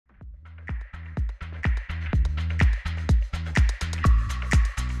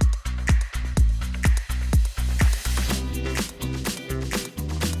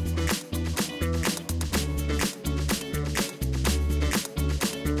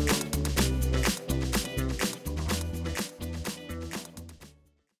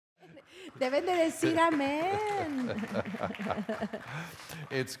Deben de decir amén.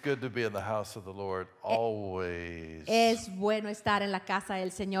 It's good to be in the house of the Lord always. Es bueno estar en la casa del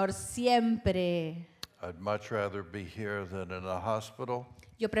Señor siempre. I'd much rather be here than in a hospital.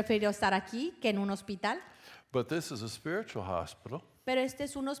 Yo prefiero estar aquí que en un hospital. But this is a spiritual hospital. Pero este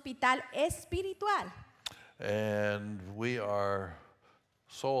es un hospital espiritual. And we are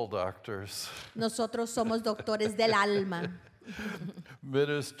soul doctors. Nosotros somos doctores del alma.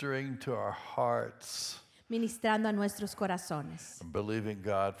 Ministering to our hearts. Ministrando a nuestros corazones. And believing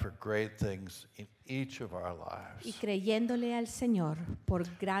God for great things in each of our lives. Y creyéndole al Señor por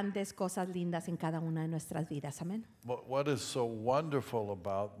grandes cosas lindas en cada una de nuestras vidas. Amén. What is so wonderful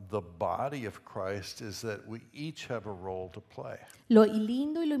about the body of Christ is that we each have a role to play. Lo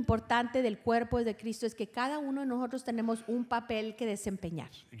lindo y lo importante del cuerpo de Cristo es que cada uno de nosotros tenemos un papel que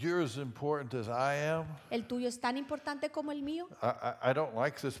desempeñar. You're as important as I am. ¿El tuyo es tan importante como el mío? I don't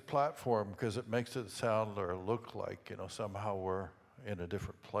like this platform because it makes it sound or look like, somehow we're in a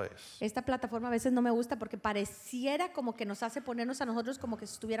different place. Esta plataforma a veces no me gusta porque pareciera como que nos hace ponernos a nosotros como que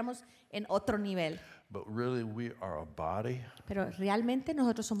estuviéramos en otro nivel. But really we are a body. Pero realmente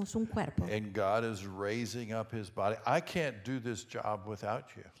nosotros somos un cuerpo. And God is raising up his body. I can't do this job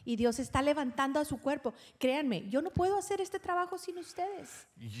without you. Y Dios está levantando a su cuerpo. Créanme, yo no puedo hacer este trabajo sin ustedes.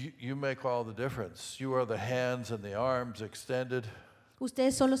 You make all the difference. You are the hands and the arms extended.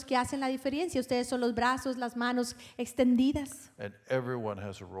 Ustedes son los que hacen la diferencia. Ustedes son los brazos, las manos extendidas. And everyone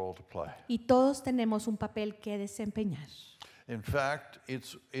has a role to play. Y todos tenemos un papel que desempeñar. In fact,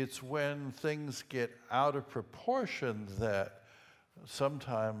 it's when things get out of proportion that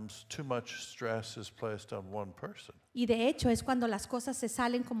sometimes too much stress is placed on one person. Y de hecho es cuando las cosas se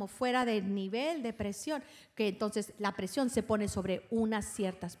salen como fuera del nivel de presión, que entonces la presión se pone sobre unas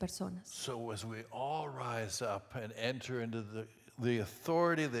ciertas personas. So as we all rise up and enter into the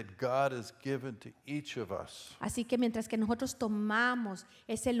authority that God has given to each of us. Así que mientras que nosotros tomamos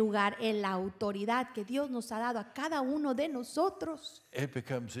ese lugar en la autoridad que Dios nos ha dado a cada uno de nosotros, It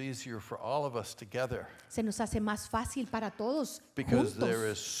becomes easier for all of us together. se nos hace más fácil para todos Because juntos, there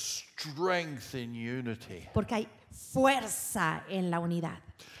is strength in unity. porque hay fuerza en la unidad.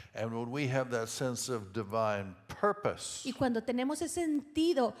 And when we have that sense of divine purpose, Y cuando tenemos ese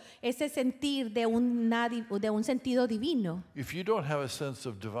sentido, ese sentir de un sentido divino, if you don't have a sense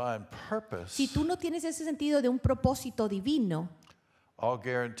of divine purpose, si tú no tienes ese sentido de un propósito divino, I'll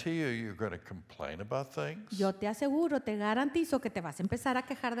guarantee you're going to complain about things. yo te aseguro, te garantizo que te vas a empezar a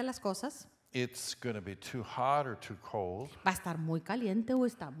quejar de las cosas. It's going to be too hot or too cold. Va a estar muy caliente o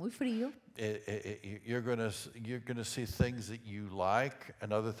está muy frío. You're going to see things that you like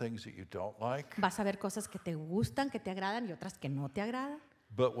and other things that you don't like. Vas a ver cosas que te gustan, que te agradan y otras que no te agradan.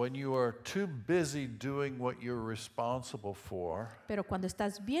 But when you are too busy doing what you're responsible for, Pero cuando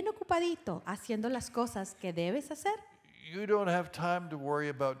estás bien ocupadito haciendo las cosas que debes hacer, you don't have time to worry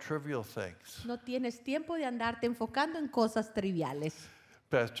about trivial things. no tienes tiempo de andarte enfocando en cosas triviales.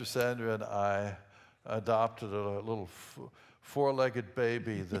 Pastor Sandra and I adopted a little four-legged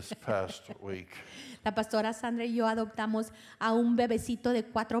baby this past week. La pastora Sandra y yo adoptamos a un bebecito de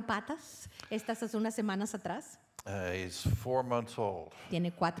 4 patas estas hace unas semanas atrás. He's 4 months old.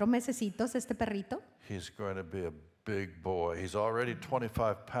 Tiene 4 mesecitos este perrito. He's going to be a big boy. He's already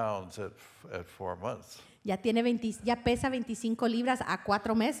 25 pounds at 4 months. Ya pesa 25 libras, a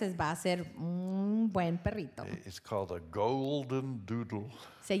 4 meses va a ser un buen perrito. It's called a golden doodle,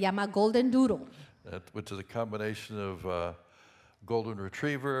 Se llama Golden Doodle. which is a combination of a golden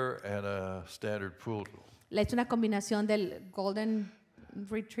retriever and a standard poodle. Es una combinación del Golden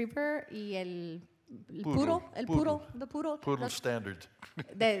Retriever y el Poodle standard.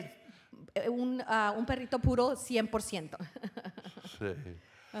 de un perrito puro 100%. Sí.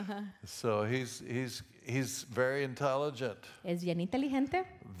 So he's very intelligent, Es bien inteligente,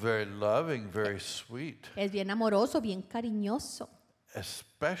 very loving, very sweet, es bien amoroso, bien cariñoso,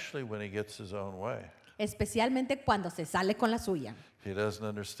 especially when he gets his own way. especialmente cuando se sale con la suya. He doesn't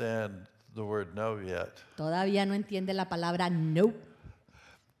understand the word no yet. Todavía no entiende la palabra no.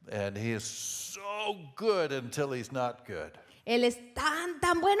 And he is so good until he's not good. Él es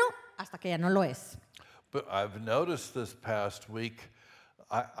tan bueno hasta que ya no lo es. But I've noticed this past week,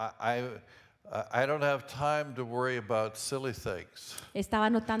 I don't have time to worry about silly things. Estaba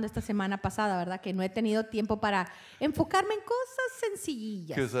notando esta semana pasada, ¿verdad? Que no he tenido tiempo para enfocarme en cosas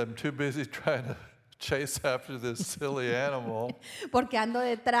sencillas. Because I'm too busy trying to chase after this silly animal Porque ando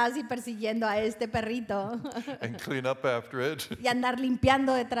detrás y persiguiendo a este perrito and clean up after it. y andar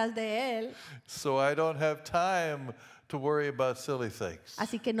limpiando detrás de él. So I don't have time to worry about silly things.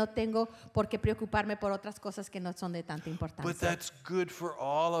 Así que no tengo por qué preocuparme por otras cosas que no son de tanta But importancia. that's good for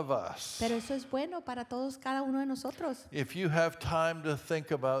all of us. Pero eso es bueno para todos, cada uno de nosotros. If you have time to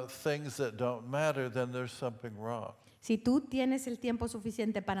think about things that don't matter, then there's something wrong. Si tú tienes el tiempo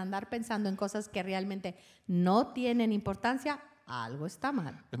suficiente para andar pensando en cosas que realmente no tienen importancia, algo está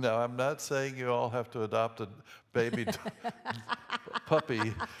mal. Now, I'm not saying you all have to adopt a baby puppy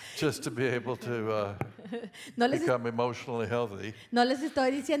just to be able to No les, become emotionally healthy. no les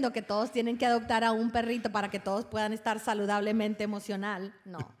estoy diciendo que todos tienen que adoptar a un perrito para que todos puedan estar saludablemente emocional.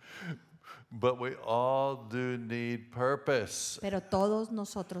 No. But we all do need purpose. Pero todos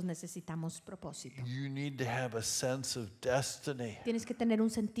nosotros necesitamos propósito. You need to have a sense of destiny. Tienes que tener un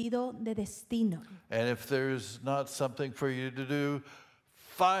sentido de destino. And if there's not something for you to do,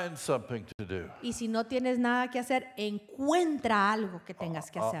 find something to do. Y si no tienes nada que hacer, encuentra algo que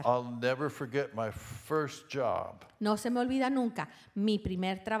tengas que hacer. I'll never forget my first job. No se me olvida nunca mi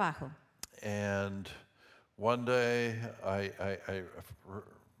primer trabajo. And one day I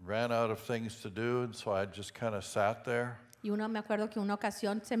ran out of things to do, and so I just kind of sat there. Y me acuerdo que una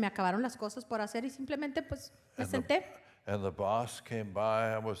ocasión se me acabaron las cosas por hacer y simplemente pues me senté. And the boss came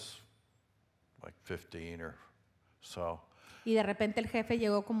by. I was like 15 or so. Y de repente el jefe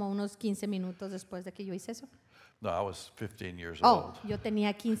llegó como unos 15 minutos después de que yo hice eso. No, I was 15 years Oh, old. yo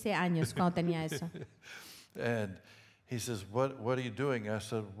tenía 15 años cuando tenía eso. And he says, what are you doing? I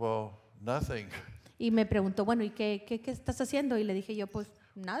said, well, nothing. Y me preguntó, bueno, ¿y qué estás haciendo? Y le dije yo, pues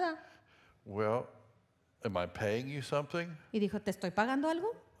nada. Well, am I paying you something? Y dijo, ¿te estoy pagando algo?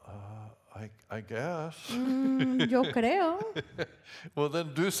 I guess. Yo creo. Well,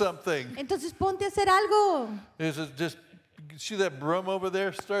 then do something. Entonces ponte a hacer algo. He says, just see that broom over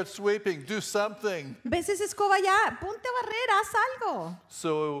there? Start sweeping. Do something. ¿Ves esa escoba allá? Ponte a barrer, haz algo.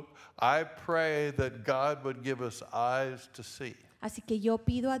 So I pray that God would give us eyes to see. Así que yo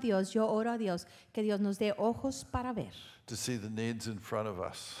pido a Dios, yo oro a Dios, que Dios nos dé ojos para ver, To see the needs in front of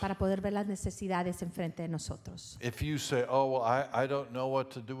us. para poder ver las necesidades enfrente de nosotros. If you say, oh, well, I don't know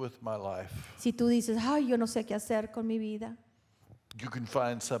what to do with my life, Si tú dices, ay, yo no sé qué hacer con mi vida, you can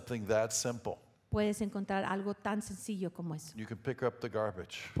find something that simple. puedes encontrar algo tan sencillo como eso. You can pick up the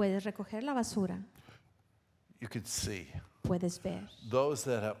garbage. Puedes recoger la basura, You can see. puedes ver. Those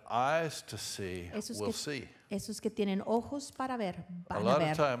that have eyes to see Esos will que, see. esos que tienen ojos para ver, A van a lot of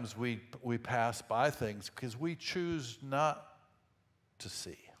ver. times we pass by things because we choose not to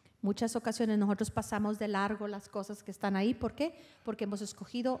see. Muchas ocasiones nosotros pasamos de largo las cosas que están ahí. ¿Por qué? Porque hemos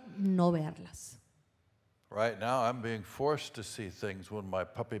escogido no verlas. Right now, I'm being forced to see things when my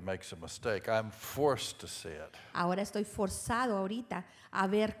puppy makes a mistake. I'm forced to see it. Ahora estoy forzado ahorita a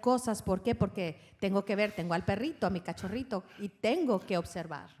ver cosas. ¿Por qué? Porque tengo que ver, tengo al perrito, a mi cachorrito y tengo que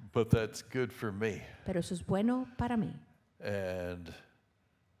observar. But that's good for me, Pero eso es bueno para mí. and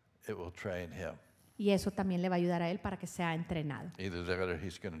it will train him. Y eso también le va a ayudar a él para que sea entrenado. Either that or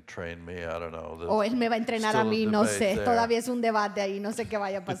he's going to train me. I don't know. O él me va a entrenar a Still a mí, no debate sé. there. Todavía es un debate ahí, no sé qué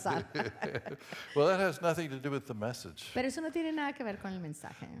vaya a pasar. Well, that has nothing to do with the message. Pero eso no tiene nada que ver con el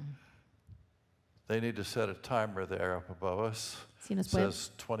mensaje. They need to set a timer there up above us. Si nos It puede-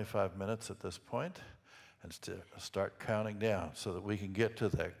 says 25 minutes at this point, and start counting down so that we can get to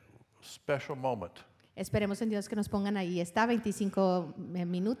that special moment. Esperemos en Dios que nos pongan ahí. Está 25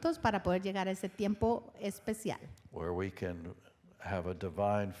 minutos para poder llegar a ese tiempo especial. Where we can have a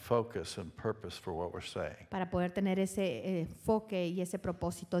divine focus and purpose for what we're saying. Para poder tener ese enfoque y ese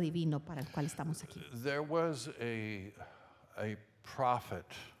propósito divino para el cual estamos aquí. There was a prophet,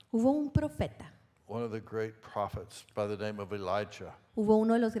 Hubo un profeta. one of the great prophets by the name of Elijah, Hubo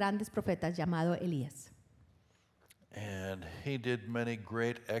uno de los grandes profetas llamado Elías. and he did many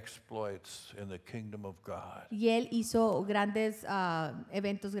great exploits in the kingdom of God. Y él hizo grandes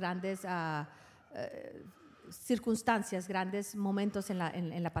eventos, grandes circunstancias, grandes momentos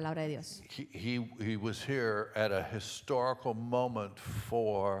en la palabra de Dios. He was here at a historical moment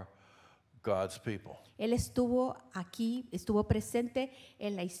for God's people. Él estuvo aquí, estuvo presente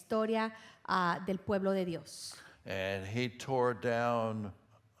en la historia del pueblo de Dios. And he tore down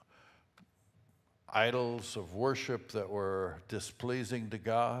idols of worship that were displeasing to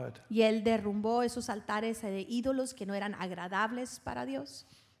God. Y él derrumbó esos altares de ídolos que no eran agradables para Dios.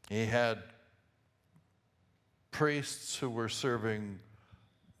 He had priests who were serving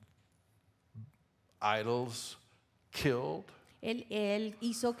idols killed. Él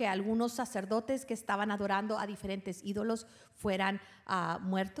hizo que algunos sacerdotes que estaban adorando a diferentes ídolos fueran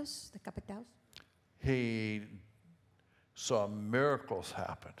muertos, decapitados. He saw miracles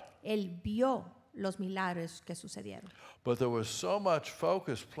happen. Él vio los milagros que sucedieron. But there was so much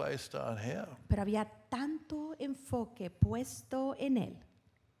focus placed on him Pero había tanto tanto enfoque puesto en él,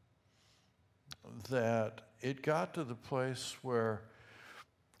 that it got to the place where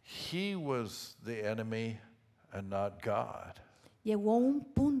he was the enemy and not God. llegó a un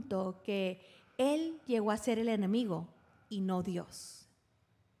punto que él llegó a ser el enemigo y no Dios.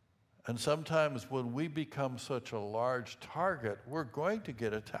 And sometimes when we become such a large target, we're going to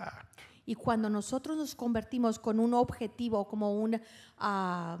get attacked. Y cuando nosotros nos convertimos con un objetivo, como un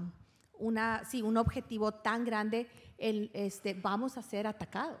objetivo tan grande, vamos a ser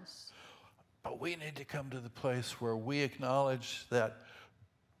atacados. But we need to come to the place where we acknowledge that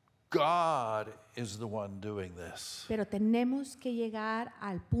God is the one doing this. Pero tenemos que llegar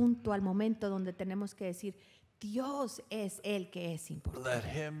al punto, al momento donde tenemos que decir, Dios es el que es importante. Let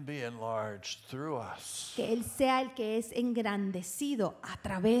him be enlarged through us. Que Él sea el que es engrandecido a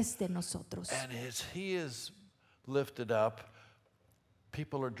través de nosotros. And as he is lifted up,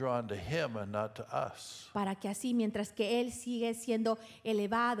 people are drawn to him and not to us. Para que así, mientras que Él sigue siendo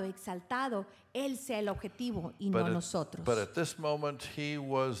elevado, exaltado, Él sea el objetivo y no nosotros. But at this moment, he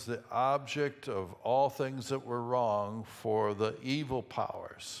was the object of all things that were wrong for the evil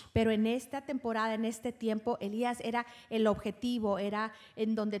powers. Pero en esta temporada, en este tiempo, Elías era el objetivo, era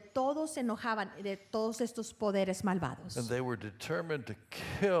en donde todos se enojaban de todos estos poderes malvados. And they were determined to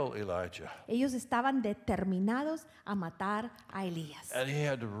kill Elijah. Ellos estaban determinados a matar a Elías. And he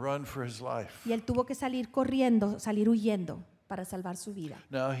had to run for his life. Y él tuvo que salir corriendo, salir huyendo para salvar su vida.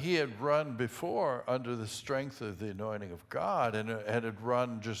 Now, he had run before under the strength of the anointing of God, and had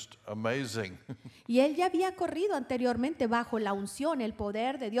run just amazing. Y él ya había corrido anteriormente bajo la unción, el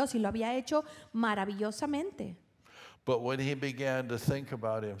poder de Dios, y lo había hecho maravillosamente. But when he began to think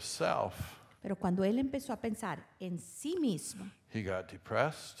about himself, Pero cuando él empezó a pensar en sí mismo, he got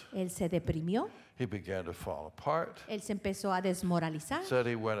depressed. él se deprimió, He began to fall apart. él se empezó a desmoralizar. Said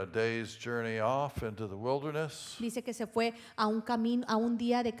he went a day's journey off into the wilderness. Dice que se fue a un camino, a un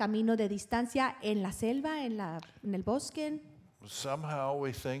día de camino de distancia en la selva, en el bosque. Somehow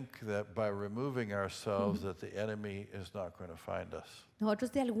we think that by removing ourselves that the enemy is not going to find us.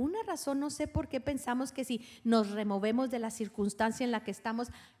 Nosotros de alguna razón, no sé por qué pensamos que si nos removemos de la circunstancia en la que estamos,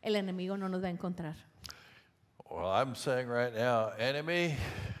 el enemigo no nos va a encontrar. Well, I'm saying right now, enemy,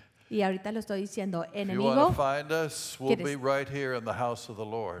 Y ahorita lo estoy diciendo, if you want to enemigo, find us, we'll ¿quieres- be right here in the house of the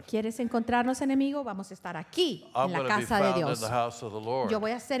Lord. ¿quieres encontrarnos, enemigo? Vamos a estar aquí, I'm en la going to be casa de found in Dios. the house of the Lord. Yo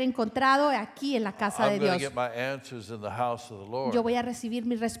voy a ser encontrado aquí en la casa de I'm going to Dios. get my answers in the house of the Lord. Yo voy a recibir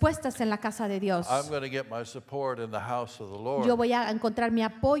mis respuestas en la casa de Dios. I'm going to get my support in the house of the Lord. Yo voy a encontrar mi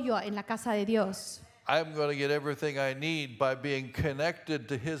apoyo en la casa de Dios. I'm going to get everything I need by being connected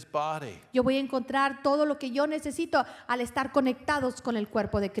to his body. Yo voy a encontrar todo lo que yo necesito al estar conectados con el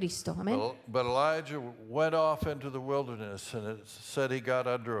cuerpo de Cristo. Amén. But Elijah went off into the wilderness, and it said he got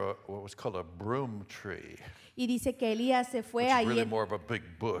under what was called a broom tree, Y dice que Elías se which fue is ahí really more of a big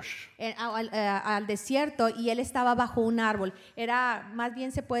bush. al desierto y él estaba bajo un árbol. Era, más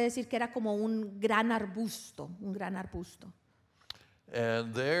bien se puede decir que era como un gran arbusto, un gran arbusto.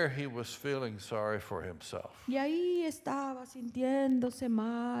 And there he was feeling sorry for himself. Y ahí estaba sintiéndose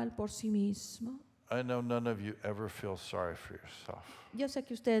mal por sí mismo. I know none of you ever feel sorry for yourself. Yo sé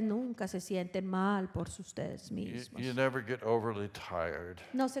que ustedes nunca se sienten mal por ustedes You mismos. never get overly tired.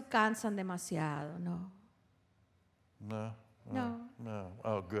 No se cansan demasiado, no. No? No. No.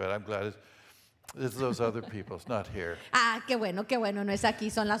 Oh, good. I'm glad it's those other people. It's not here. Ah, qué bueno, no es aquí,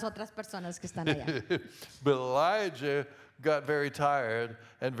 son las otras personas que están allá. But Elijah got very tired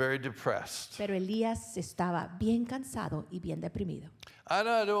and very depressed. Pero Elías estaba bien cansado y bien deprimido. And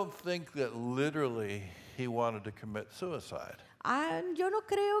I don't think that literally he wanted to commit suicide. Yo no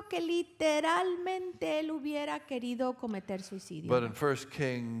creo que literalmente él hubiera querido cometer suicidio. But in 1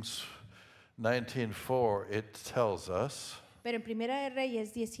 Kings 19:4 it tells us, Pero en Primera de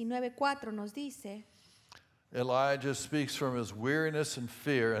Reyes 19:4 nos dice, Elijah speaks from his weariness and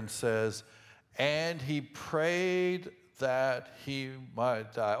fear and says, and he prayed that he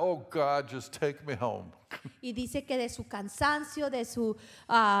might die. Oh God, just take me home. y dice que de su cansancio, de su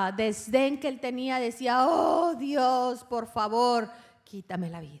desdén que él tenía, decía, oh Dios, por favor, quítame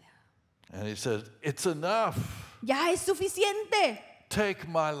la vida. And he says, it's enough. Ya es suficiente, Take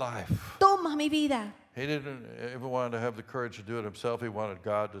my life. toma mi vida. He didn't even want to have the courage to do it himself. He wanted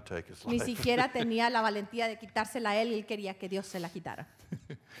God to take his Ni life. siquiera tenía la valentía de quitársela a él y él quería que Dios se la quitara.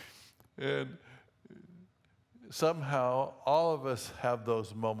 And somehow all of us have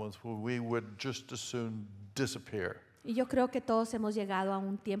those moments where we would just as soon disappear. Y yo creo que todos hemos llegado a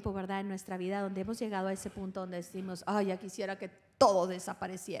un tiempo, ¿verdad?, en nuestra vida donde hemos llegado a ese punto donde decimos, ay, ya quisiera que todo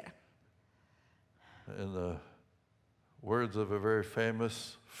desapareciera. In the words of a very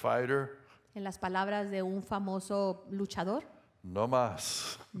famous fighter, En las palabras de un famoso luchador, No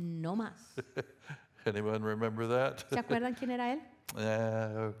más. no más. Anyone remember that? ¿Se acuerdan quién era él?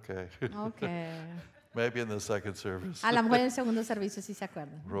 Okay. Okay. Maybe in the second service. A lo mejor en el segundo servicio sí se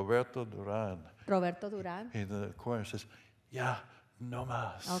acuerdan. Roberto Duran. Roberto Durán. In the corner says, yeah, no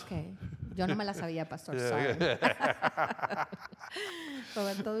más. Okay. Yo no me la sabía, pastor. Yeah, Sorry. yeah.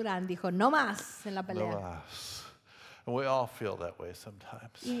 Roberto Durán dijo, no más en la No pelea. más. And we all feel that way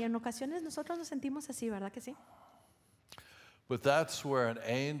sometimes. Y en ocasiones nosotros nos sentimos así, ¿verdad que sí? But that's where an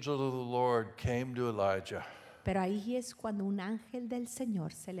angel of the Lord came to Elijah. Pero ahí es cuando un ángel del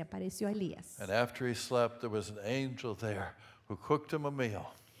Señor se le apareció a Elías. And after he slept, there was an angel there who cooked him a meal.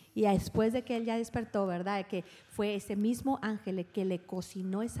 Y después de que él ya despertó, ¿verdad? Que fue ese mismo ángel el que le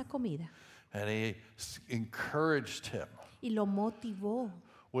cocinó esa comida And he encouraged him. y lo motivó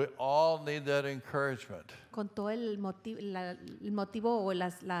We all need that encouragement. con todo el motivo o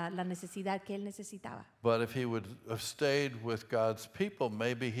la necesidad que él necesitaba. But if he would have stayed with God's people,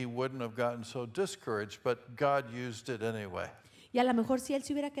 maybe he wouldn't have gotten so discouraged, but God used it anyway. Y a lo mejor si él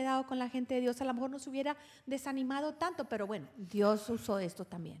se hubiera quedado con la gente de Dios, a lo mejor no se hubiera desanimado tanto, pero bueno, Dios usó esto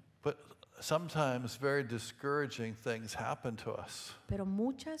también. But sometimes very discouraging things happen to us. Pero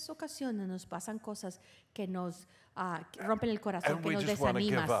muchas ocasiones nos pasan cosas que nos rompen el corazón, And que we nos just want to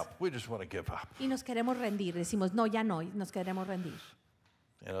give desaniman. up. We just want to give up. Y nos queremos rendir, decimos, no, ya no, y nos queremos rendir.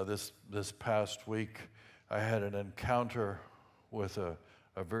 You know, this past week, I had an encounter with a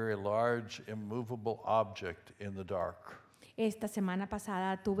very large, immovable object in the dark. Esta semana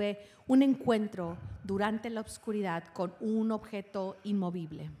pasada tuve un encuentro durante la oscuridad con un objeto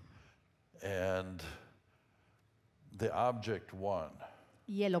inmovible. And the object won.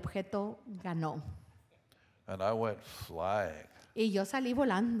 Y el objeto ganó. And I went flying. Y yo salí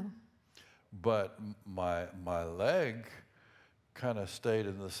volando. But my leg kind of stayed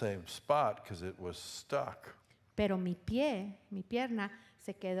in the same spot because it was stuck. Pero mi pierna,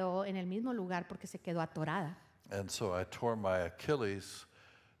 se quedó en el mismo lugar porque se quedó atorada. And so I tore my Achilles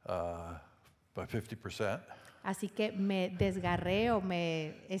by 50%. Así que me desgarré o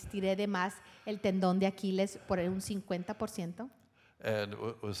me estiré de más el tendón de Aquiles por un 50%. And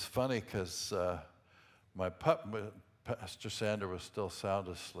it was funny because Pastor Sandra was still sound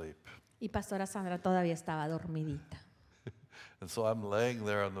asleep. Y Pastora Sandra todavía estaba dormidita. And so I'm laying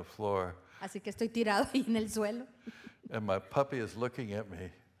there on the floor, Así que estoy tirado ahí en el suelo. and my puppy is looking at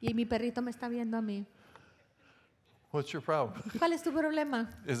me. Y mi perrito me está viendo a mí. What's your problem? ¿Cuál es tu problema?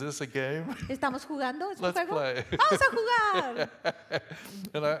 Is this a game? ¿Estamos jugando? ¿Es un Let's juego? play. ¡Vamos a jugar!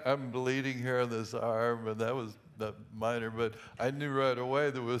 And I'm bleeding here on this arm, and that was not minor, but I knew right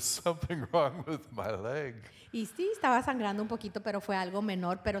away there was something wrong with my leg. Y sí, estaba sangrando un poquito, pero fue algo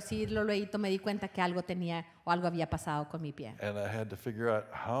menor. Pero sí, luego me di cuenta que algo tenía o algo había pasado con mi pie. And I had to figure out,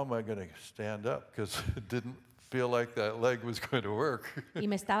 how am I going to stand up? Because it didn't feel like that leg was going to work. Y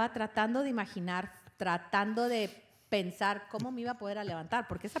me estaba tratando de imaginar, tratando de pensar cómo me iba a poder levantar,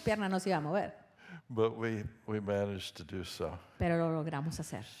 porque esa pierna no se iba a mover. But we managed to do so. Pero lo logramos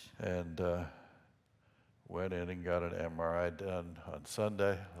hacer. And went in and got an MRI done on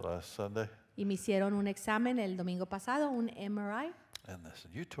Sunday, last Sunday. Y me hicieron un examen el domingo pasado, un MRI. And they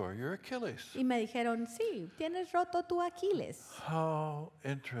said, you tore your Achilles. Y me dijeron, sí, tienes roto tu Aquiles. How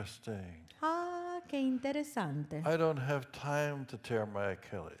interesting. Ah, qué interesante. I don't have time to tear my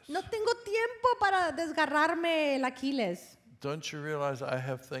Achilles. No tengo tiempo para desgarrarme el Aquiles. Don't you realize I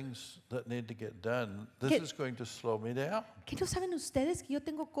have things that need to get done? This ¿Qué? is going to slow me down. ¿Qué no saben ustedes que yo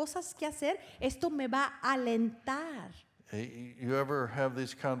tengo cosas que hacer? Esto me va a alentar. You ever have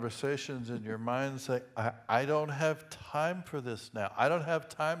these conversations in your mind say, I don't have time for this now. I don't have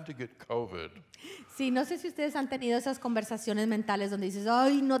time to get COVID. Sí, no sé si ustedes han tenido esas conversaciones mentales donde dices,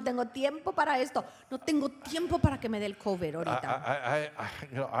 ay, no tengo tiempo para esto, no tengo tiempo para que me dé el COVID ahorita.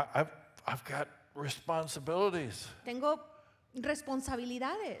 I've got responsibilities. Tengo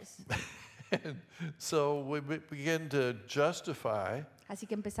responsabilidades. And so we begin to justify Así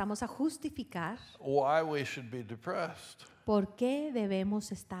que empezamos a justificar why we should be depressed. por qué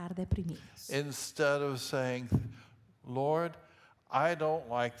debemos estar deprimidos. Instead of saying, Lord, I don't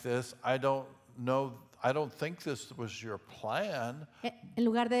like this. I don't think this was your plan. En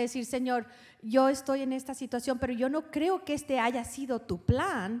lugar de decir, Señor, yo estoy en esta situación, pero yo no creo que este haya sido tu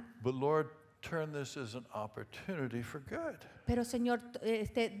plan. But Lord, turn this as an opportunity for good. Pero Señor,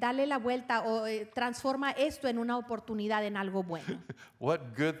 dale la vuelta o transforma esto en una oportunidad, en algo bueno.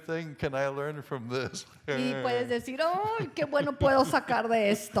 What good thing can I learn from this? Y puedes decir, ¡ay, qué bueno puedo sacar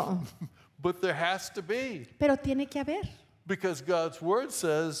de esto! But there has to be. Pero tiene que haber. Because God's word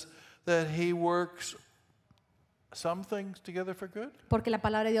says that he works some things together for good. Porque la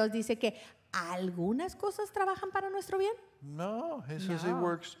palabra de Dios dice que algunas cosas trabajan para nuestro bien. No, he says he No.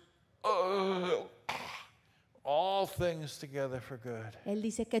 works all things together for good. Él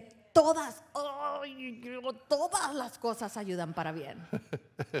dice que todas las cosas ayudan para bien.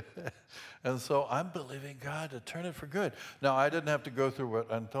 And so I'm believing God to turn it for good. Now, I didn't have to go through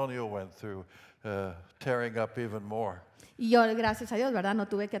what Antonio went through, tearing up even more. Y yo, gracias a Dios, ¿verdad? No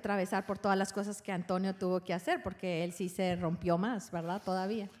tuve que atravesar por todas las cosas que Antonio tuvo que hacer, porque él sí se rompió más, ¿verdad?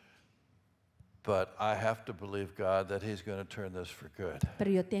 Todavía. But I have to believe God that he's going to turn this for good.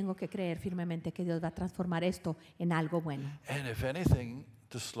 Pero yo tengo que creer firmemente que Dios va a transformar esto en algo bueno. And if anything,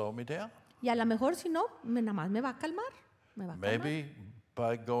 to slow me down. Y a lo mejor, si no, nada más me va a calmar. Me va a calmar. Maybe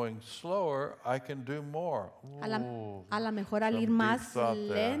by going slower, I can do more. A lo mejor al ir some deep más thought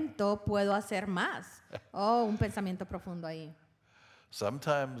there. lento puedo hacer más. Oh, un pensamiento profundo ahí.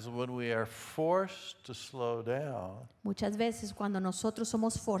 Sometimes when we are forced to slow down, Muchas veces cuando nosotros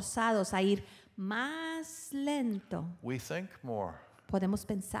somos forzados a ir más lento, we think more. podemos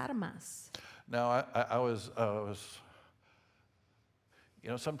pensar más. Now, I was,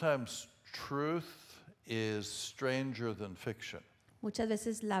 sometimes truth is stranger than fiction. Muchas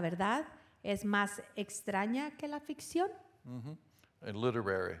veces la verdad es más extraña que la ficción. In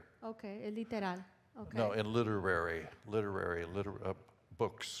literary. Okay, es literal. Okay. No, in literary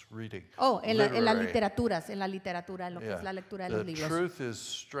books, reading. Oh, en las Literary. literaturas, en la literatura, en lo que Yeah. es la lectura de los The libros. truth is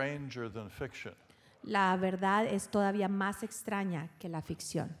stranger than fiction. La verdad es todavía más extraña que la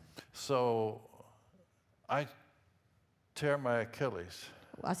ficción. So I tear my Achilles,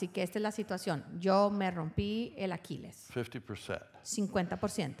 Así que esta es la situación. Yo me rompí el Aquiles, 50%.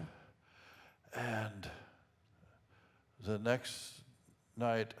 50%. And the next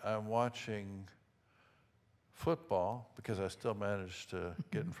night I'm watching football because I still managed to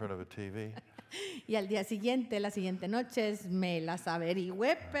get in front of a TV. Y al día siguiente, la siguiente noche, me las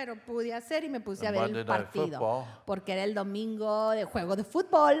averigüé, pero pude hacer y me puse a ver Monday el Night partido. Football. Porque era el domingo de juego de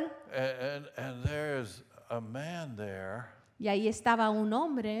fútbol. And there's a man there, Y ahí estaba un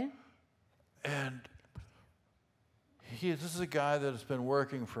hombre. and this is a guy that has been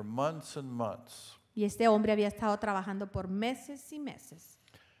working for months and months. Y este hombre había estado trabajando por meses y meses.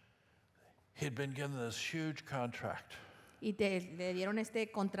 He'd been given this huge contract. Y le dieron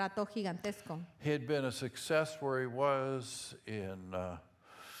este contrato gigantesco. He had been a success where he was in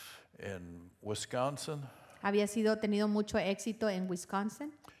Wisconsin, Había tenido mucho éxito en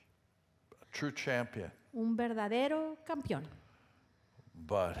Wisconsin. a true champion. Un verdadero campeón.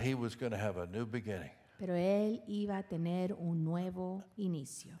 But he was going to have a new beginning. Pero él iba a tener un nuevo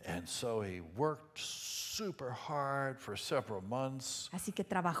inicio. And so he worked super hard for several months. Así que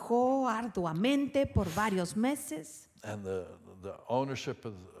trabajó arduamente por varios meses. And the ownership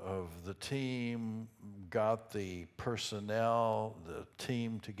of the team got the personnel, the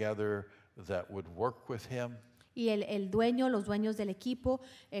team together that would work with him. Y los dueños del equipo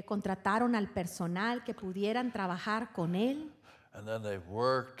contrataron al personal que pudieran trabajar con él. And then they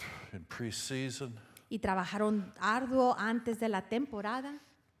worked in preseason. Y trabajaron arduo antes de la temporada.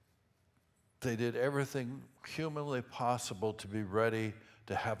 They did everything humanly possible to be ready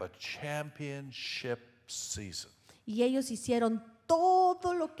to have a championship season. Y ellos hicieron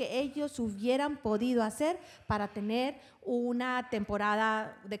todo lo que ellos hubieran podido hacer para tener una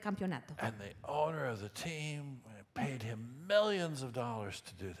temporada de campeonato. And the owner of the team paid him millions of dollars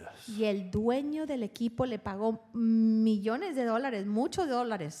to do this. Y el dueño del equipo le pagó millones de dólares, muchos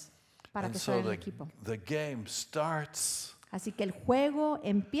dólares, para And que so fuera el equipo. the game starts, Así que el juego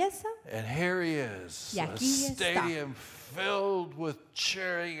empieza and here he is, Y a aquí está. stadium filled with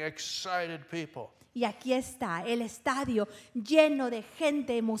cheering, excited people. y aquí está el estadio lleno de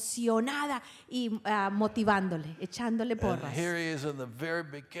gente emocionada y motivándole, echándole And porras. here he is in the very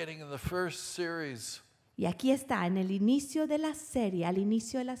beginning of the first series. Y aquí está en el inicio de la serie, al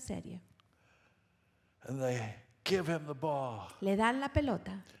inicio de la serie. And they give him the ball. Le dan la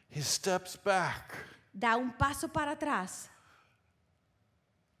pelota, He steps back. da un paso para atrás.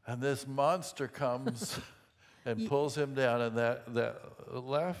 And this monster comes and pulls him down, and that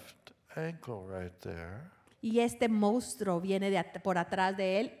left ankle right there. Y este monstruo viene por atrás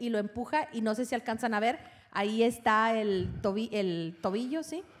de él y lo empuja. Y no sé si alcanzan a ver, ahí está el tobillo,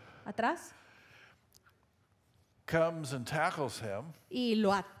 ¿sí? Atrás. Comes and tackles him, Y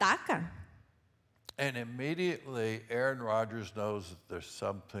lo ataca. and immediately Aaron Rodgers knows that there's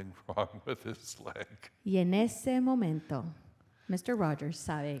something wrong with his leg. Y en ese momento, Mr. Rogers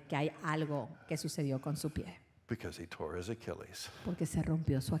sabe que hay algo que sucedió con su pie. Because he tore his Achilles Porque se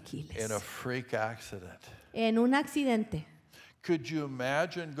rompió su Aquiles. in a freak accident. En un accidente. Could you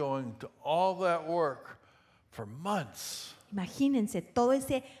imagine going to all that work for months Imagínense todo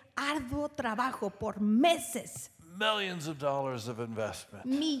ese arduo trabajo por meses. Millions of dollars of investment.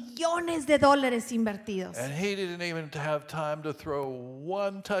 Millones de dólares invertidos. And he didn't even have time to throw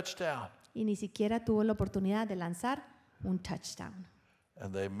one touchdown. Y ni siquiera tuvo la oportunidad de lanzar un touchdown.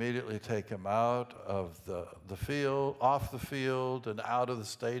 And they immediately take him out of the field, off the field, and out of the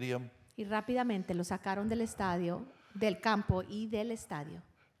stadium. Y rápidamente lo sacaron del estadio, del campo y del estadio.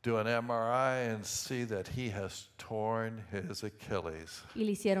 Do an MRI and see that he has torn his Achilles. Y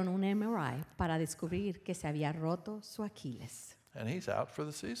le hicieron un MRI para descubrir que se había roto su Aquiles. And he's out for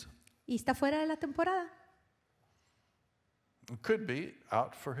the season. Y está fuera de la temporada. It could be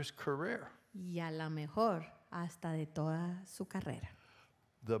out for his career. Y a lo mejor hasta de toda su carrera.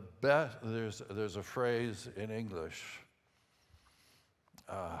 The best, there's a phrase in English,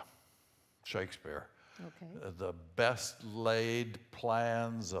 Shakespeare, Okay. the best laid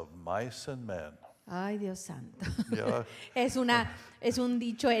plans of mice and men. Ay, Dios santo. Yeah. Es un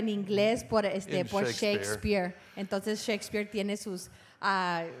dicho en inglés por In por Shakespeare. Shakespeare. Entonces Shakespeare tiene sus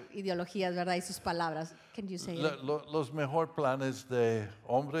ideologías, ¿verdad? Y sus palabras. Can you say it? Los mejor planes de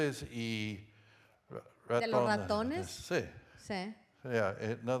hombres y ¿De los ratones? Sí. Sí. Yeah,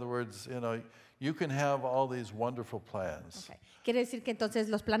 in other words, you can have all these wonderful plans. Okay. Quiere decir que entonces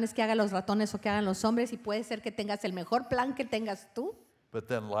los planes que hagan los ratones o que hagan los hombres, y puede ser que tengas el mejor plan que tengas tú, But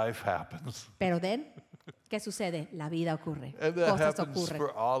then life happens. pero ¿qué sucede? La vida ocurre. And that Cosas happens ocurren.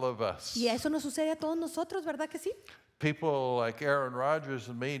 for all of us. Y eso nos sucede a todos nosotros, ¿verdad que sí? People like Aaron Rodgers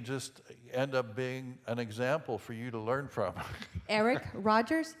and me just end up being an example for you to learn from. Eric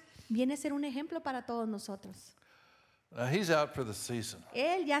Rogers viene a ser un ejemplo para todos nosotros. He's out for the season.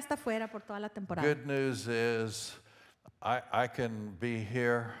 Él ya está fuera por toda la temporada. Good news is I can be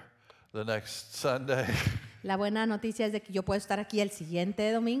here the next Sunday La buena noticia es de que yo puedo estar aquí el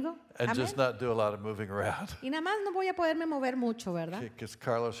siguiente domingo. and Amén. just not do a lot of moving around. Y nada más no voy a poderme mover mucho, ¿verdad? Because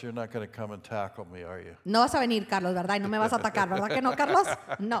Carlos, you're not going to come and tackle me, are you? No vas a venir, Carlos, ¿verdad? Y no me vas a atacar, ¿verdad que no, Carlos?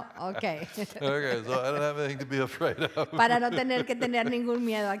 No, ok. Okay, so I don't have anything to be afraid of. Para no tener que tener ningún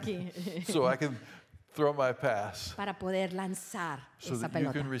miedo aquí. So I can throw my pass Para poder lanzar so esa that you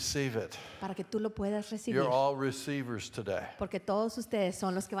pelota. can receive it. Para que tú lo puedas recibir. You're all receivers today. Porque todos ustedes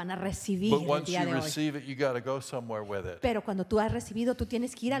son los que van a recibir But el once día you de hoy. receive it, you got to go somewhere with it. Pero cuando tú has recibido, tú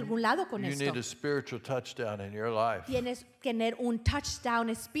tienes que ir a algún lado con You esto. need a spiritual touchdown in your life Tienes que tener un touchdown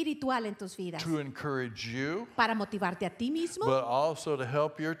espiritual en tus vidas. to encourage you, Para motivarte a ti mismo, but also to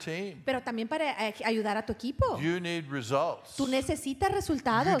help your team. pero también para ayudar a tu equipo. You need results. Tú necesitas You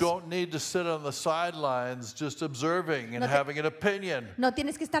resultados. don't need to sit on the sidelines just observing and No te- having an opinion. No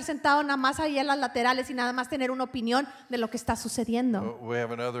tienes que estar sentado nada más ahí en las laterales y nada más tener una opinión de lo que está sucediendo. We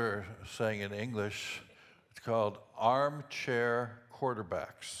have another saying in English. It's called armchair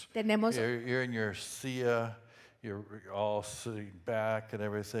quarterbacks. Tenemos You're in your silla, you're all sitting back and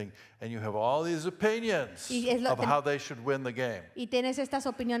everything, and you have all these opinions Y es lo- of how they should win the game. y tienes estas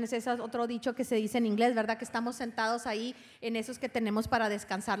opiniones, ese es otro dicho que se dice en inglés, ¿verdad? Que estamos sentados ahí en esos que tenemos para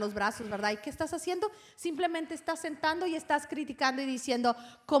descansar los brazos, ¿verdad? ¿Y qué estás haciendo? Simplemente estás sentando y estás criticando y diciendo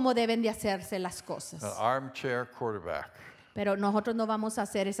cómo deben de hacerse las cosas. An armchair quarterback. Pero nosotros no vamos a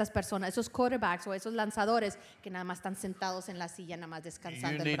ser esas personas, esos quarterbacks o esos lanzadores que nada más están sentados en la silla, nada más You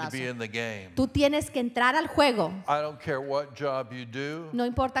descansando el need to brazo. be in the game. Tú tienes que entrar al juego. I don't care what job you do, No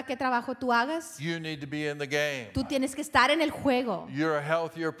importa qué trabajo tú hagas, you need to be in the game. tú tienes que estar en el juego. You're a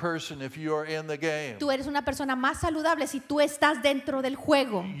healthier person if you are in the game. Tú eres una persona más saludable si tú estás dentro del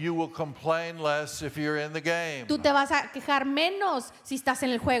juego. You will complain less if you're in the game. Tú te vas a quejar menos si estás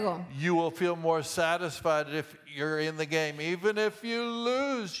en el juego. You will feel more satisfied if you're in the game. Even if you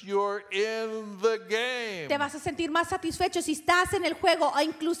lose, you're in the game. Te vas a sentir más satisfecho si estás en el juego, o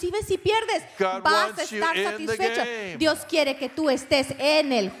inclusive si pierdes, God vas a wants you estar in the satisfecho. game. Dios quiere que tú estés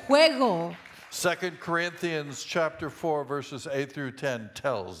en el juego. 2 Corinthians chapter 4 verses 8 through 10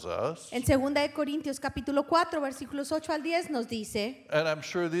 tells us, En 2 de Corintios capítulo 4 versículos 8 al 10 nos dice, and I'm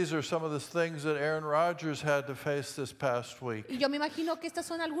sure these are some of the things that Aaron Rodgers had to face this past week. y yo me imagino que estas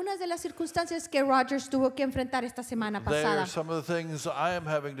son algunas de las circunstancias que Rogers tuvo que enfrentar esta semana They pasada. are some of the things I am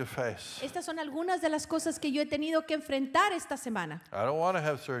having to face. Estas son algunas de las cosas que yo he tenido que enfrentar esta semana. I don't want to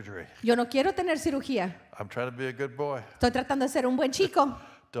have surgery. Yo no quiero tener cirugía. I'm trying to be a good boy. Estoy tratando de ser un buen chico.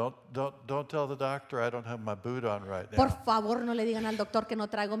 Don't tell the doctor I don't have my boot on right Por now. favor, no le digan al doctor que no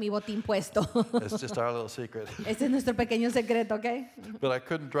traigo mi botín puesto. It's just our little secret. Este es nuestro pequeño secreto, ¿ok? But I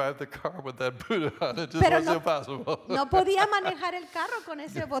couldn't drive the car with that boot on. It just Pero was no- impossible. No podía manejar el carro con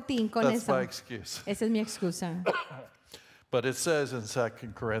ese botín, con That's eso. my excuse. Esa es mi excusa. But it says in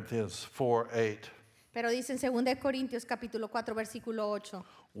 2 Corinthians 4:8, Pero dice en 2 de Corintios capítulo 4 versículo 8,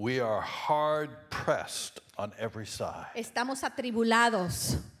 we are hard pressed on every side. estamos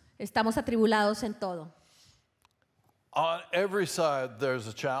atribulados Estamos atribulados en todo. On every side, there's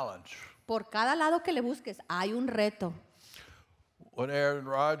a challenge. Por cada lado que le busques, hay un reto. When Aaron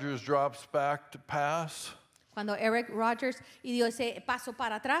Rodgers drops back to pass, Cuando Eric Rogers dio ese paso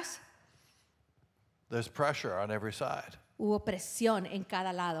para atrás, there's pressure on every side. hubo presión en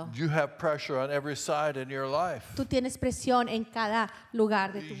cada lado. You have pressure on every side in your life. Tú tienes presión en cada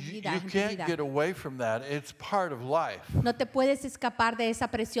lugar de tu You vida. en tu can't vida. get away from that. It's part of life. No te puedes escapar de esa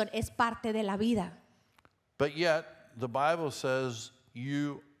presión, es parte de la vida. But yet, the Bible says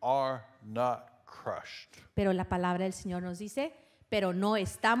you are not crushed. Pero la palabra del Señor nos dice, pero no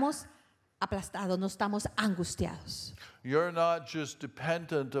estamos aplastados, no estamos angustiados. You're not just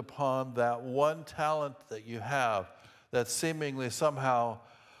dependent upon that one talent that you have that seemingly somehow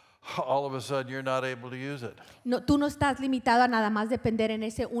all of a sudden you're not able to use it. No, tú no estás limitado a nada más depender en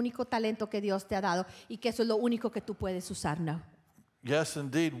ese único talento que Dios te ha dado y que eso es lo único que tú puedes usar, no. Yes,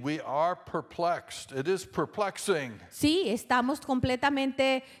 indeed, we are perplexed. It is perplexing. Sí, estamos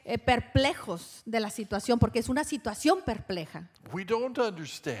completamente perplejos de la situación porque es una situación perpleja. We don't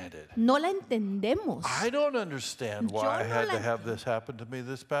understand it. No la entendemos. I don't understand Yo why I no had la to have this happen to me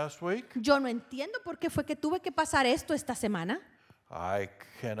this past week. Yo no entiendo por qué fue que tuve que pasar esto esta semana. I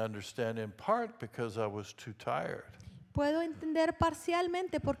can understand in part because I was too tired. Puedo entender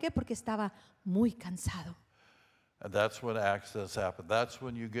parcialmente. ¿Por qué? Porque estaba muy cansado. And that's when accidents happen. That's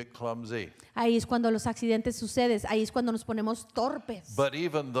when you get clumsy. Ahí es cuando los accidentes suceden. Ahí es cuando nos ponemos torpes. But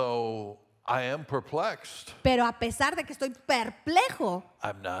even though I am perplexed, Pero a pesar de que estoy perplejo,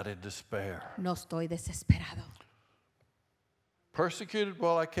 I'm not in despair. no estoy desesperado. Persecuted?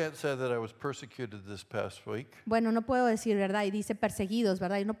 Well, I can't say that I was persecuted this past week. Bueno, no puedo decir, ¿verdad? Y dice perseguidos,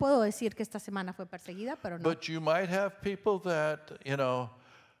 ¿verdad? Y no puedo decir que esta semana fue perseguida, pero no. But you might have people that,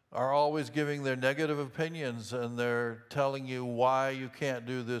 are always giving their negative opinions and they're telling you why you can't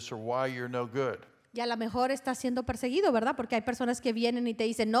do this or why you're no good. Y a lo mejor estás siendo perseguido, ¿verdad? Porque hay personas que vienen y te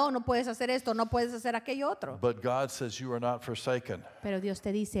dicen, no, no puedes hacer esto, no puedes hacer aquello otro. But God says you are not forsaken. Pero Dios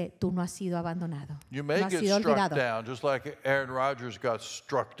te dice, tú no has sido abandonado. You may No has get sido struck olvidado. down, just like Aaron Rodgers got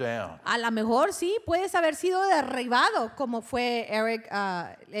struck down. A lo mejor sí, puedes haber sido derribado, como fue Eric,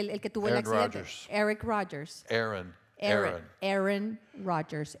 el que tuvo el Aaron accidente. Rodgers. Eric Rogers. Aaron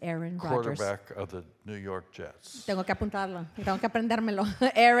Rogers. quarterback of the New York Jets. Tengo que apuntarlo, tengo que aprendérmelo.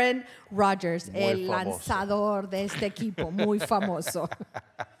 Aaron Rodgers, Muy el famoso. lanzador de este equipo, muy famoso.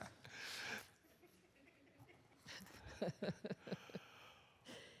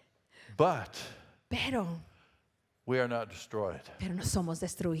 Pero We are not destroyed no somos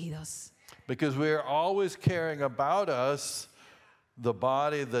destruidos. because we are always carrying about us the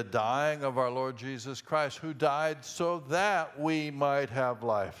body, the dying of our Lord Jesus Christ, who died so that we might have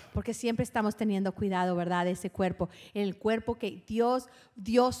life. Porque siempre estamos teniendo cuidado, ¿verdad? De ese cuerpo. El cuerpo que Dios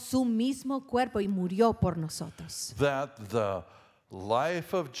dio su mismo cuerpo y murió por nosotros. That the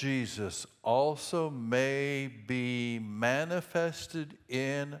life of Jesus also may be manifested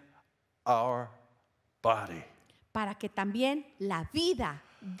in our body. Para que también la vida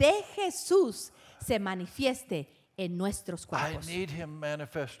de Jesús se manifieste en nuestros I cuerpos. need him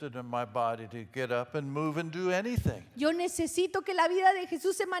manifested in my body to get up and move and do anything. Yo necesito que la vida de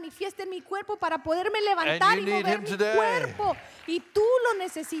Jesús se manifieste en mi cuerpo para poderme levantar And y you need mover him mi today. cuerpo. Y tú lo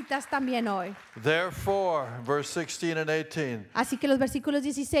necesitas también hoy. Therefore, verse 16 and 18, Así que los versículos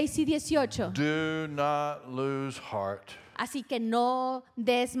 16 y 18. do not lose heart. Así que no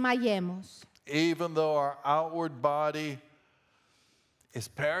desmayemos. Even though our outward body is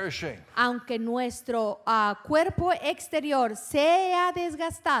perishing, Aunque nuestro cuerpo exterior sea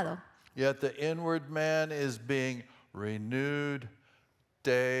desgastado, yet the inward man is being renewed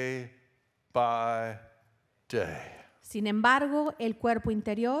day by day. sin embargo, el cuerpo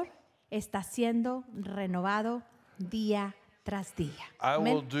interior está siendo renovado día tras día. I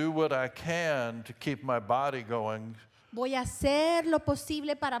Amén. will do what I can to keep my body going, Voy a hacer lo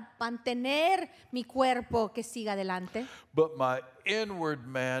posible para mantener mi cuerpo que siga adelante, but my inward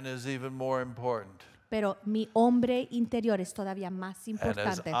man is even more important. pero mi hombre interior es todavía más And as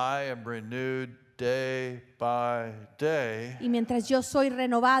importante. I am renewed day by day, Y mientras yo soy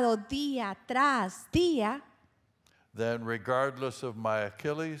renovado día tras día, then regardless of my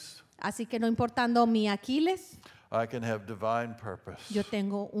Achilles, así que no importando mi Aquiles, I can have divine purpose. yo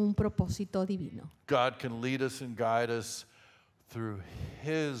tengo un propósito divino. God can lead us and guide us through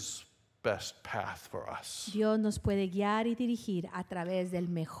his best path for us. Dios nos puede guiar y dirigir a través del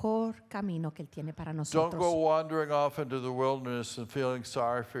mejor camino que Él tiene para Don't go nosotros. wandering off into the wilderness and feeling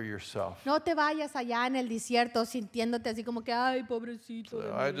sorry for yourself. No te vayas allá en el desierto sintiéndote así como que, ay, pobrecito de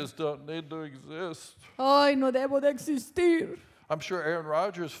I mí. just don't need to exist. Ay, no debo de existir. I'm sure Aaron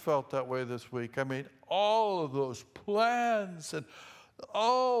Rodgers felt that way this week. I mean, all of those plans and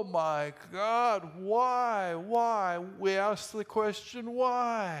oh my God, why? We ask the question,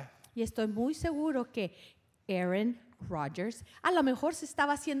 why? Y estoy muy seguro que Aaron Rodgers a lo mejor se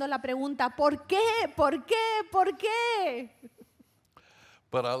estaba haciendo la pregunta, ¿por qué? ¿Por qué? ¿Por qué?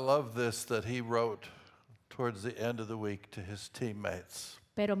 But I love this that he wrote towards the end of the week to his teammates.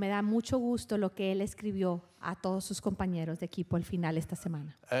 Pero me da mucho gusto lo que él escribió a todos sus compañeros de equipo al final esta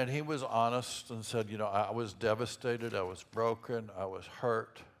semana. And he was honest and said, I was devastated, I was broken, I was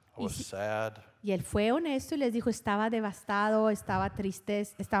hurt, I was sad. Y él fue honesto y les dijo, estaba devastado, estaba triste,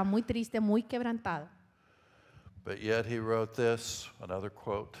 estaba muy triste, muy quebrantado. But yet he wrote this, another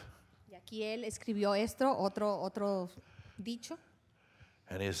quote. Y aquí él escribió esto, otro dicho.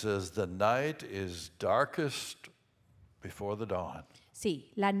 And he says, the night is darkest before the dawn.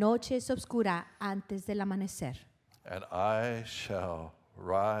 Sí, la noche es oscura antes del amanecer. And I shall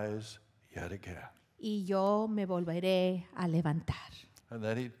rise yet again. Y yo me volveré a levantar. And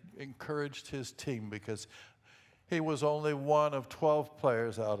then he encouraged his team because he was only one of 12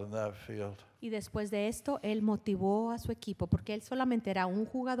 players out in that field. Y después de esto, él motivó a su equipo porque él solamente era un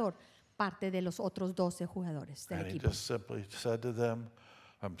jugador, parte de los otros 12 jugadores del And he equipo. just simply said to them,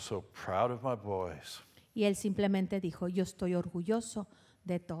 I'm so proud of my boys. Y él simplemente dijo, yo estoy orgulloso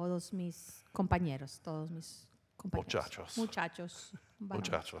de todos mis compañeros, todos mis compañeros. Muchachos. Varones.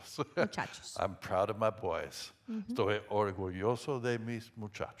 Muchachos. Muchachos. I'm proud of my boys. Estoy orgulloso de mis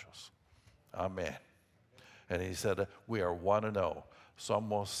muchachos. Amen. And he said, we are 1-0.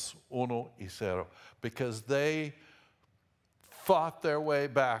 Somos 1-0. Because they fought their way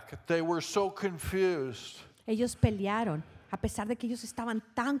back. They were so confused. Ellos pelearon, a pesar de que ellos estaban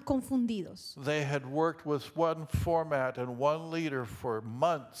tan confundidos. They had worked with one format and one leader for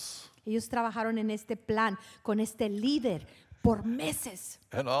months. Ellos trabajaron en este plan con este líder por meses.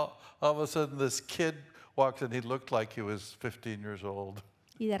 And all of a sudden this kid walked in. He looked like he was 15 years old.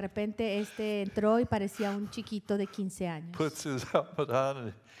 Y de repente entró y parecía un chiquito de 15 años. Puts his helmet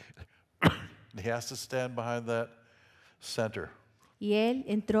on and he has to stand behind that center. Y él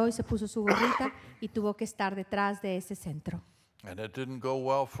entró y se puso su gorrita y tuvo que estar detrás de ese centro. And it didn't go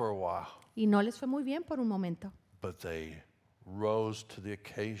well for a while, Y no les fue muy bien por un momento. but they rose to the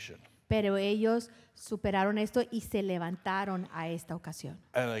occasion. Pero ellos superaron esto y se levantaron a esta ocasión.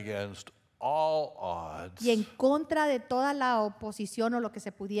 And against all odds, Y en contra de toda la oposición o lo que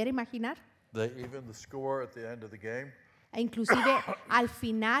se pudiera imaginar, they even the score at the end of the game, e inclusive al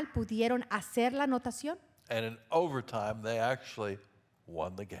final pudieron hacer la anotación and in overtime they actually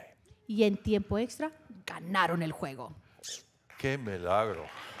won the game. y en tiempo extra ganaron el juego. Qué milagro.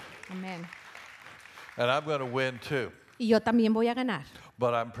 Amén. And I'm going to win too. Y yo también voy a ganar.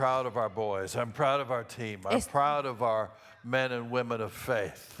 But I'm proud of our boys. I'm proud of our team. I'm proud of our men and women of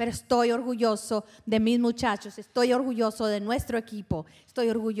faith. Pero estoy orgulloso de mis muchachos, estoy orgulloso de nuestro equipo, estoy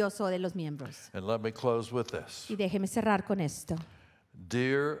orgulloso de los miembros. And let me close with this. Y déjeme cerrar con esto.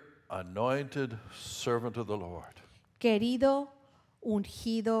 Dear anointed servant of the Lord. Querido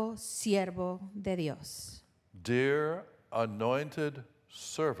ungido siervo de Dios. Dear anointed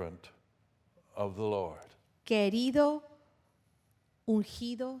servant of the Lord. Querido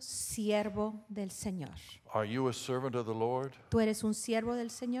ungido siervo del Señor. Are you a servant of the Lord? ¿Tú eres un siervo del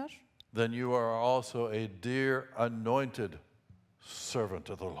Señor? Then you are also a dear anointed servant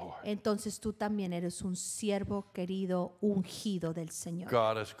of the Lord. Entonces tú también eres un siervo querido ungido del Señor.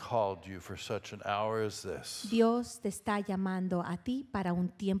 God has called you for such an hour as this. Dios te está llamando a ti para un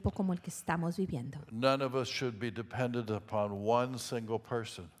tiempo como el que estamos viviendo. None of us should be dependent upon one single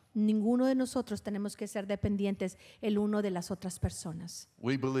person. Ninguno de nosotros tenemos que ser dependientes el uno de las otras personas.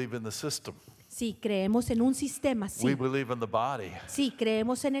 We believe in the system. Sí, creemos en un sistema, sí. We believe in the body. Sí,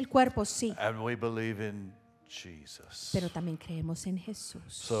 creemos en el cuerpo, sí. And we believe in Jesus. Pero también creemos en Jesús.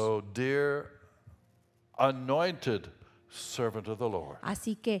 So, dear anointed servant of the Lord,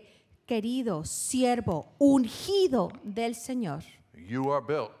 Así que, querido siervo ungido del Señor, you are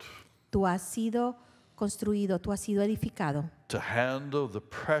built tú has sido construido, tú has sido edificado to handle the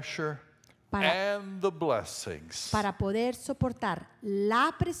pressure and the blessings para poder soportar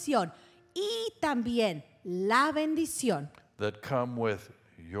la presión y también la bendición, that come with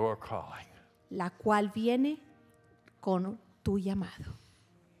your calling. la cual viene con tu llamado.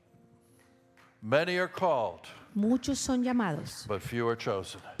 Many are called, Muchos son llamados, but few are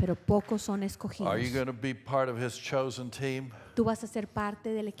chosen. pero pocos son escogidos. Are you going to be part of his chosen team? ¿Tú vas a ser parte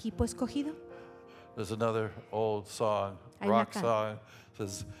del equipo escogido? There's another old song, Hay una rock song,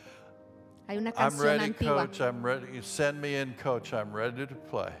 says, Hay una I'm canción ready, antigua. coach, I'm ready. You send me in, coach, I'm ready to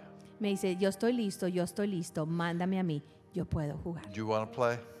play. Me dice, yo estoy listo, mándame a mí. yo puedo jugar. Do you want to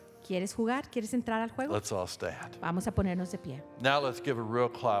play? ¿Quieres jugar? ¿Quieres entrar al juego? Let's all stand. Vamos a ponernos de pie. Now let's give a real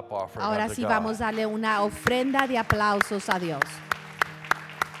clap offering Ahora unto sí God. vamos a darle una ofrenda de aplausos a Dios.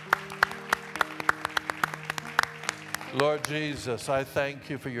 Lord Jesus, I thank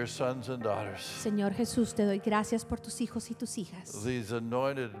you for your sons and daughters. Señor Jesús, te doy gracias por tus hijos y tus hijas. These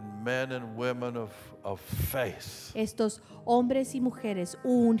anointed men and women of faith. Estos hombres y mujeres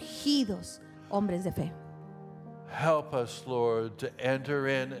ungidos, hombres de fe. Help us, Lord, to enter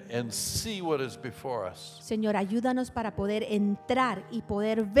in and see what is before us. Señor, ayúdanos para poder entrar y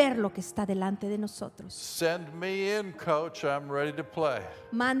poder ver lo que está delante de nosotros. Send me in, coach. I'm ready to play.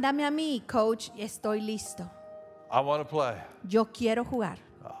 Mándame a mí, coach, estoy listo. I want to play. Yo quiero jugar.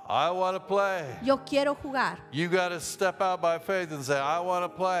 I want to play. Yo quiero jugar. You got to step out by faith and say, I want to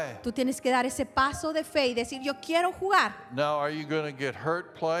play. Tú tienes que dar ese paso de fe y decir, yo quiero jugar. Now, are you going to get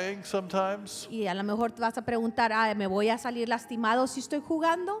hurt playing sometimes? Y a lo mejor te vas a preguntar, ¿me voy a salir lastimado si estoy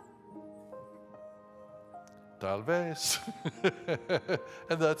jugando? Tal vez.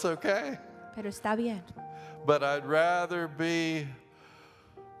 And that's okay. Pero está bien. But I'd rather be,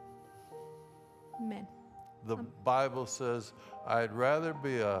 Amén. the Bible says, I'd rather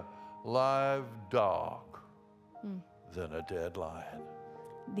be a live dog than a dead lion.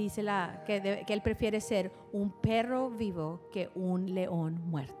 Dice que él prefiere ser un perro vivo que un león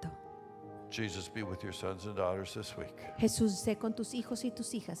muerto. Jesus, be with your sons and daughters this week. Jesús, sé con tus hijos y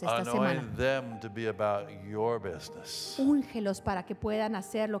tus hijas esta semana. Anoint them to be about your business. Úngelos para que puedan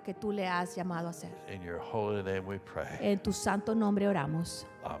hacer lo que tú le has llamado a hacer. In your holy name we pray. En tu santo nombre oramos.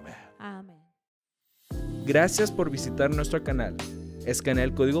 Amen. Amén. Gracias por visitar nuestro canal. Escanea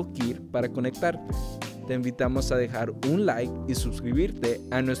el código KIR para conectarte. Te invitamos a dejar un like y suscribirte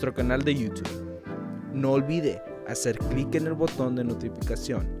a nuestro canal de YouTube. No olvide hacer clic en el botón de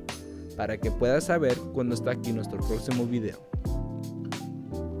notificación para que puedas saber cuando está aquí nuestro próximo video.